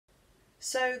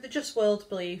So the just world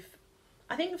belief,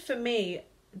 I think for me,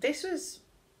 this was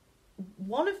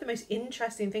one of the most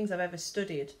interesting things I've ever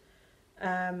studied.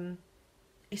 Um,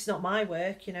 it's not my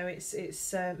work, you know. It's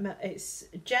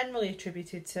generally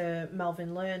attributed to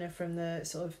Melvin Lerner from the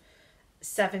sort of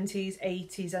 70s,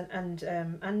 80s, and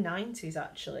 90s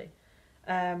actually,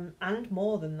 and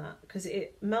more than that, because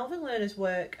Melvin Lerner's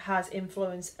work has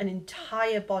influenced an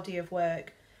entire body of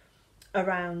work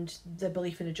around the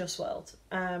belief in a just world.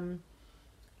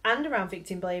 And around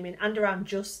victim blaming, and around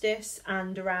justice,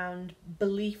 and around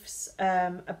beliefs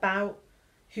about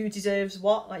who deserves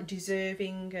what, like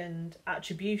deserving and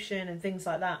attribution and things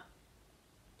like that.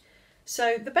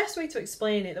 So the best way to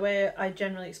explain it, the way I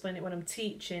generally explain it when I'm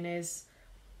teaching, is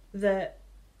that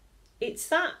it's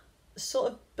that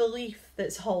sort of belief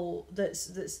that's held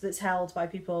by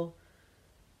people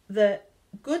that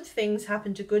good things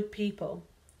happen to good people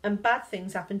and bad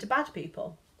things happen to bad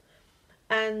people.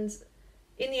 And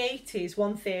in the 80s,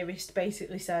 one theorist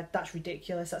basically said, that's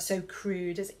ridiculous, that's so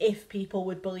crude, as if people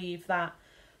would believe that.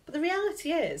 But the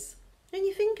reality is, when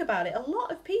you think about it, a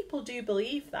lot of people do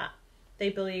believe that. They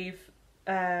believe,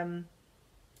 you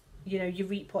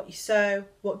reap what you sow,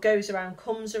 what goes around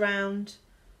comes around,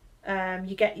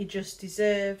 you get your just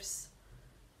deserves.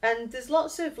 And there's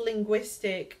lots of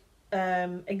linguistic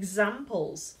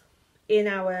examples in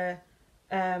our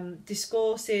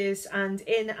discourses and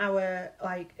in our,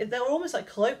 like, they're almost like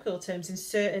colloquial terms in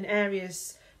certain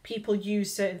areas. People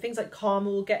use certain things like karma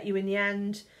will get you in the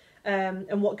end,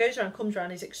 and what goes around comes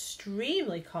around is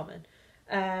extremely common.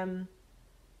 And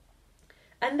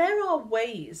there are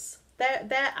ways,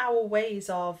 they're our ways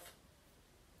of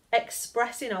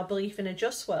expressing our belief in a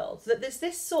just world, that there's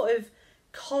this sort of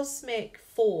cosmic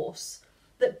force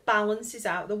that balances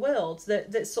out the world,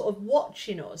 that's sort of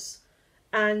watching us.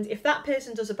 And if that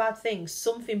person does a bad thing,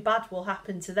 something bad will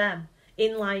happen to them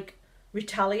in like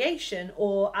retaliation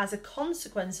or as a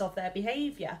consequence of their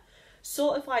behaviour.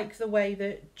 Sort of like the way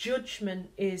that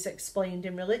judgment is explained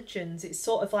in religions. It's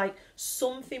sort of like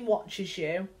something watches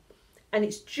you and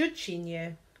it's judging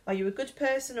you. Are you a good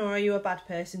person or are you a bad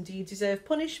person? Do you deserve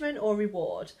punishment or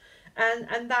reward?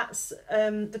 And that's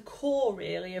the core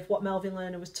really of what Melvin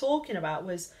Lerner was talking about,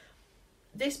 was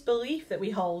this belief that we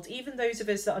hold, even those of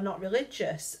us that are not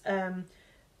religious.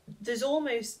 There's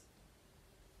almost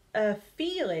a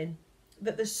feeling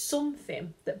that there's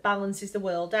something that balances the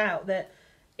world out, that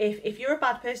if you're a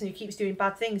bad person who keeps doing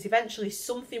bad things, eventually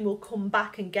something will come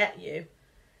back and get you.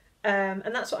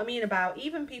 And that's what I mean about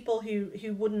even people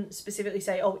who wouldn't specifically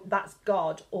say, oh, that's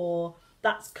God, or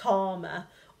that's karma,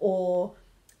 or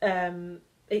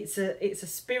it's a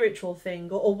spiritual thing,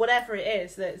 or whatever it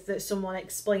is that someone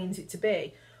explains it to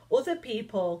be. Other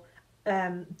people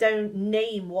don't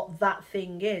name what that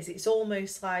thing is. It's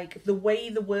almost like the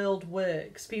way the world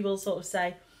works. People sort of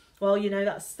say, well,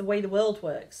 that's the way the world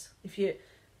works. If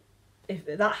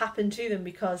that happened to them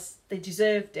because they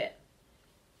deserved it.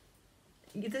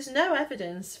 There's no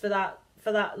evidence for that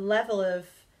level of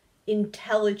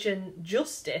intelligent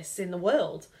justice in the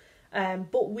world,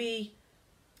 but we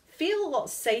feel a lot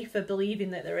safer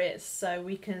believing that there is. So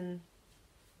we can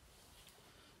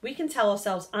tell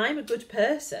ourselves, I'm a good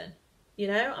person,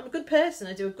 I'm a good person,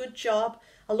 I do a good job,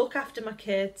 I look after my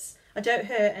kids, I don't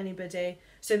hurt anybody,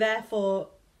 so therefore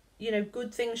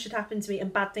good things should happen to me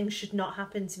and bad things should not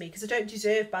happen to me because I don't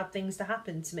deserve bad things to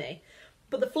happen to me.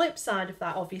 But the flip side of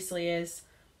that obviously is,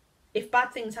 if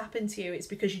bad things happen to you, it's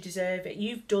because you deserve it.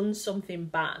 You've done something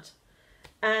bad.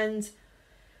 And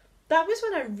that was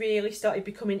when I really started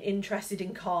becoming interested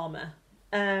in karma.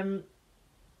 For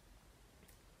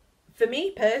me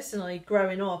personally,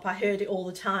 growing up, I heard it all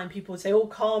the time. People would say, oh,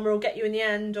 karma will get you in the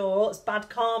end, or oh, it's bad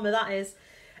karma, that is.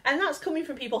 And that's coming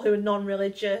from people who are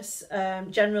non-religious.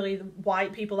 Generally, the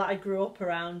white people that I grew up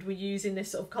around were using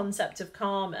this sort of concept of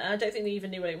karma. I don't think they even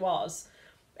knew what it was.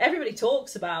 Everybody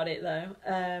talks about it though.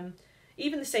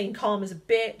 Even the saying karma's a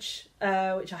bitch,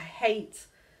 which I hate.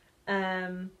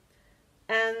 And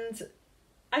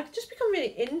I've just become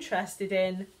really interested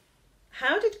in,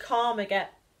 how did karma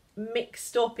get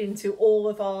mixed up into all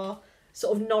of our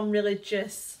sort of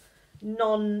non-religious,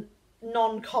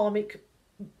 non-karmic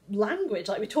language?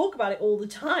 Like, we talk about it all the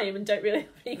time and don't really have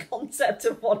any concept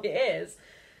of what it is.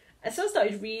 And so I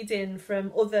started reading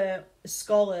from other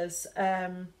scholars,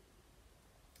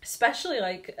 especially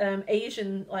like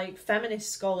Asian, like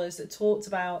feminist scholars that talked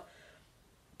about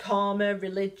karma,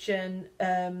 religion,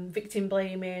 victim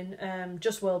blaming,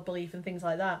 just world belief and things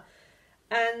like that.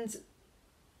 And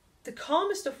the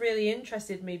karma stuff really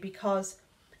interested me because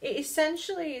it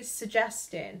essentially is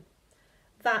suggesting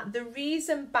that the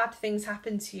reason bad things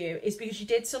happen to you is because you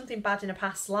did something bad in a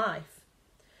past life.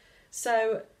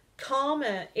 So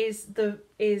karma is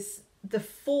the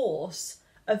force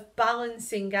of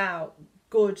balancing out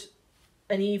good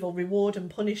and evil, reward and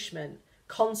punishment,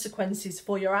 consequences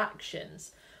for your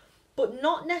actions, but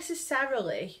not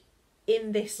necessarily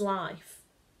in this life,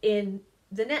 in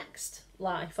the next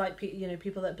life, like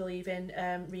people that believe in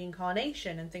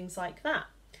reincarnation and things like that.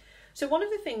 So one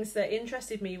of the things that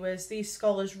interested me was these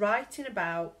scholars writing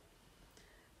about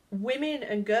women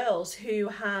and girls who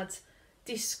had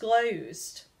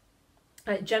disclosed,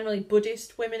 generally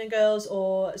Buddhist women and girls,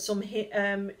 or some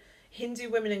Hindu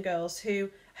women and girls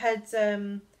who had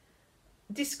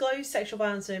disclosed sexual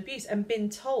violence and abuse and been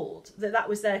told that that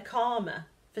was their karma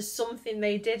for something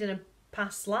they did in a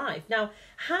past life. Now,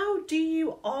 how do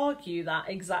you argue that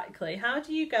exactly? How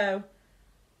do you go,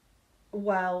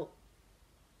 well,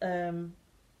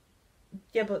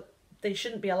 yeah, but they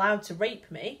shouldn't be allowed to rape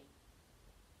me,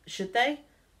 should they?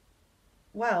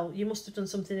 Well, you must have done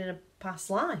something in a past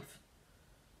life.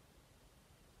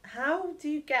 How do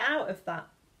you get out of that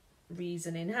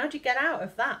reasoning? How do you get out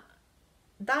of that?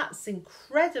 That's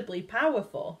incredibly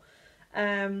powerful.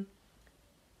 And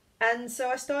so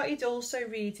I started also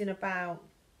reading about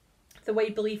the way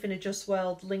belief in a just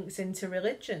world links into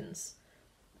religions.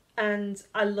 And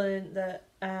I learned that,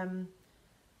 I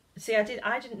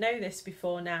didn't know this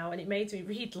before now, and it made me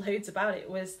read loads about it,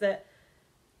 was that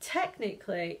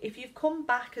technically, if you've come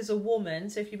back as a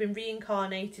woman, so if you've been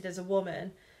reincarnated as a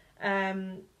woman,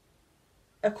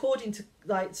 according to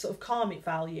like sort of karmic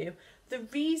value, the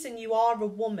reason you are a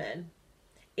woman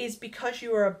is because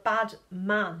you were a bad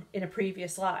man in a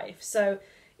previous life. So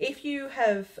if you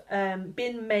have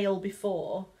been male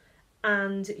before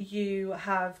and you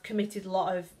have committed a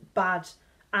lot of bad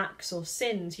acts or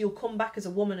sins, you'll come back as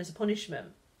a woman as a punishment.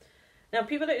 Now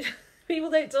people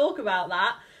don't talk about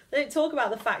that. They don't talk about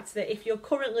the fact that if you're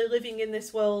currently living in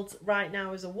this world right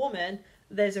now as a woman,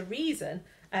 there's a reason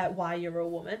why you're a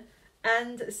woman.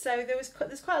 And so there's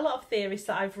quite a lot of theories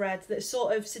that I've read that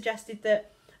sort of suggested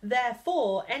that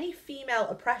therefore any female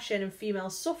oppression and female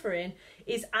suffering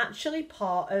is actually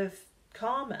part of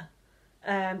karma,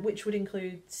 which would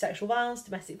include sexual violence,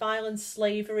 domestic violence,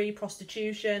 slavery,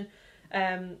 prostitution,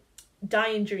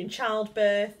 dying during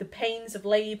childbirth, the pains of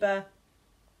labour.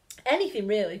 Anything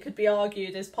really could be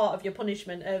argued as part of your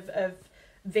punishment of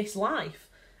this life,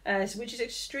 which is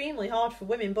extremely hard for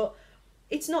women. But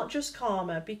it's not just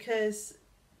karma, because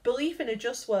belief in a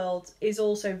just world is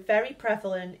also very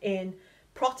prevalent in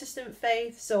Protestant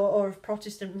faith, or of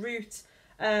Protestant root,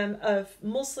 of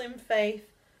Muslim faith,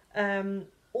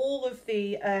 all of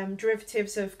the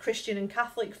derivatives of Christian and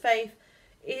Catholic faith.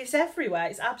 It's everywhere,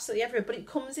 it's absolutely everywhere, but it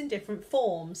comes in different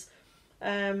forms.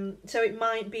 So it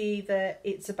might be that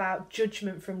it's about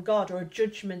judgment from God, or a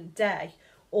judgment day,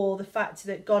 or the fact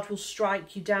that God will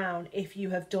strike you down if you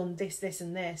have done this, this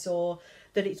and this, or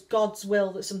that it's God's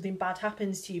will that something bad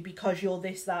happens to you because you're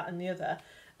this, that and the other.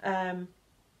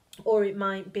 Or it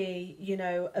might be,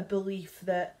 a belief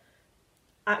that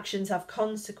actions have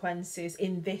consequences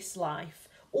in this life.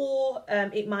 Or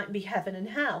it might be heaven and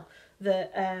hell,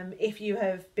 that if you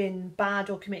have been bad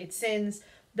or committed sins,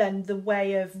 then the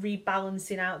way of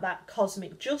rebalancing out that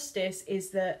cosmic justice is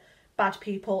that bad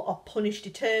people are punished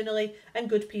eternally and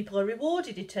good people are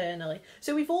rewarded eternally.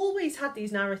 So we've always had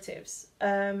these narratives.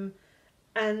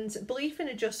 And belief in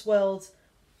a just world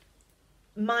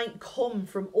might come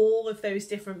from all of those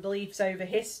different beliefs over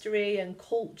history and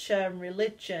culture and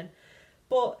religion.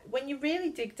 But when you really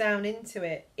dig down into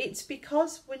it, it's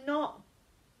because we're not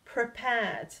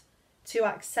prepared to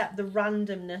accept the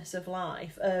randomness of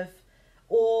life,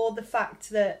 or the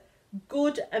fact that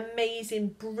good,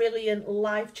 amazing, brilliant,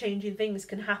 life-changing things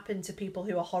can happen to people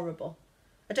who are horrible.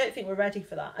 I don't think we're ready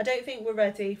for that. I don't think we're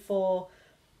ready for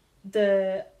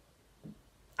the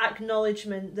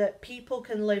acknowledgement that people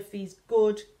can live these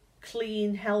good,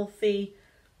 clean, healthy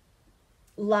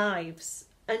lives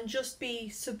and just be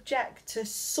subject to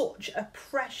such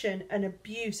oppression and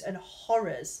abuse and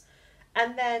horrors,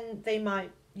 and then they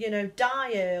might,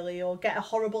 die early or get a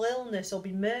horrible illness or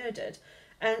be murdered,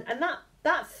 and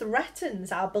that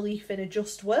threatens our belief in a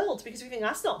just world, because we think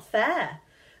that's not fair.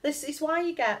 This is why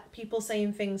you get people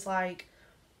saying things like,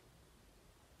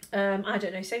 I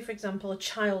don't know, say for example a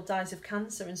child dies of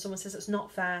cancer and someone says it's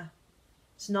not fair.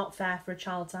 It's not fair for a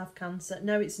child to have cancer.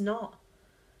 No, it's not.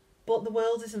 But the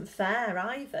world isn't fair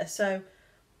either. So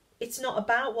it's not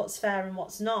about what's fair and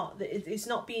what's not. It's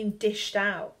not being dished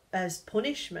out as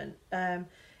punishment.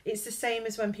 It's the same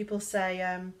as when people say,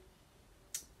 I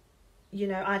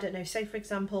don't know, say for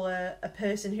example a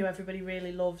person who everybody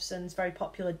really loves and is very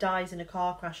popular dies in a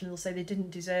car crash, and they'll say they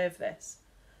didn't deserve this.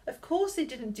 Of course they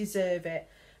didn't deserve it.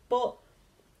 But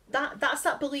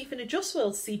belief in a just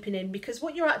world seeping in, because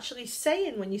what you're actually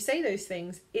saying when you say those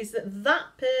things is that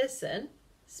that person,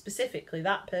 specifically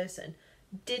that person,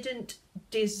 didn't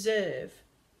deserve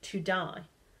to die.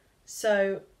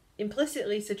 So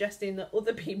implicitly suggesting that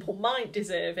other people might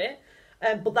deserve it,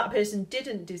 but that person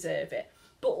didn't deserve it.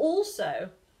 But also,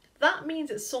 that means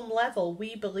at some level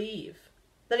we believe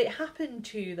that it happened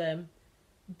to them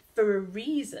for a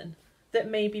reason, that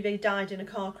maybe they died in a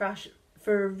car crash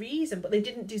for a reason, but they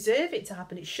didn't deserve it to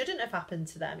happen. It shouldn't have happened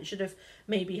to them. It should have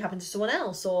maybe happened to someone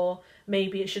else, or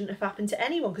maybe it shouldn't have happened to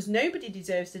anyone, because nobody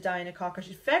deserves to die in a car crash.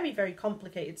 It's very, very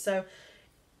complicated. So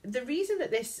the reason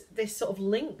that this sort of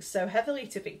links so heavily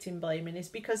to victim blaming is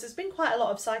because there's been quite a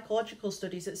lot of psychological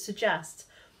studies that suggest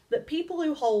that people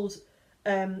who hold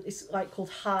it's like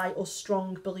called high or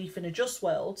strong belief in a just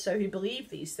world, so who believe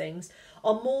these things,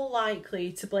 are more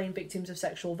likely to blame victims of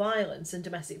sexual violence and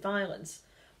domestic violence.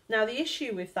 Now, the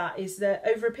issue with that is that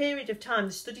over a period of time,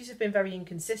 the studies have been very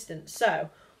inconsistent. So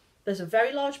there's a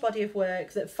very large body of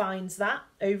work that finds that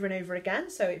over and over again.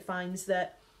 So it finds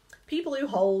that people who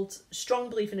hold strong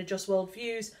belief in a just world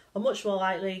views are much more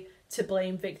likely to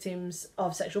blame victims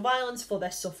of sexual violence for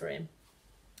their suffering.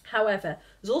 However,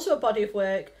 there's also a body of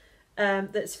work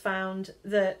that's found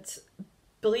that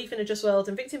belief in a just world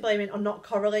and victim blaming are not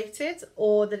correlated,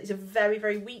 or that it's a very,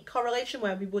 very weak correlation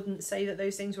where we wouldn't say that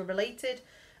those things were related,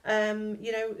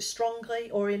 strongly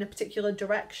or in a particular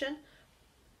direction.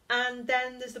 And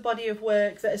then there's the body of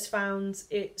work that has found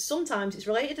it sometimes it's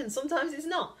related and sometimes it's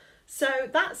not. So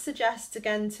that suggests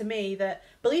again to me that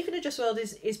belief in a just world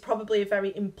is probably a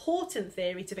very important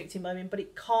theory to victim blaming, but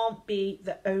it can't be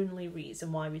the only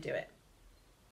reason why we do it.